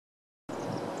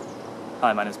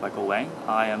Hi, my name is Wang.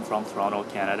 I am from Toronto,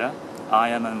 Canada. I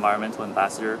am an environmental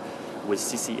ambassador with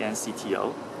CCN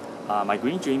CTO. My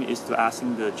green dream is to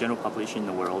asking the general population in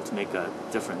the world to make a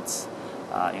difference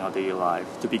in our daily life,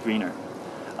 to be greener.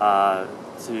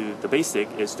 The basic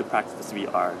is to practice the 3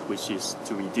 R's, which is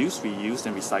to reduce, reuse,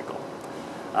 and recycle.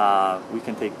 We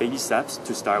can take baby steps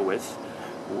to start with.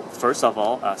 First of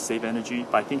all, save energy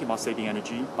by thinking about saving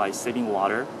energy, by saving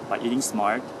water, by eating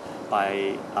smart,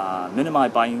 by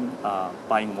minimize buying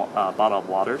bottled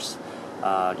waters,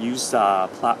 use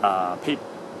cloth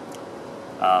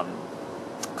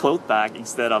bag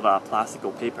instead of plastic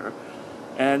or paper,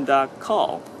 and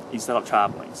call instead of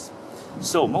traveling.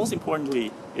 So most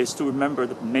importantly is to remember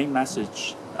the main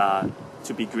message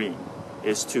to be green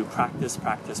is to practice,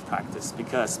 practice, practice,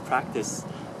 because practice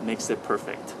makes it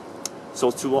perfect.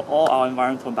 So to all our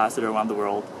environmental ambassadors around the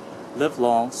world, live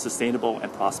long, sustainable,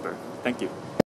 and prosper. Thank you.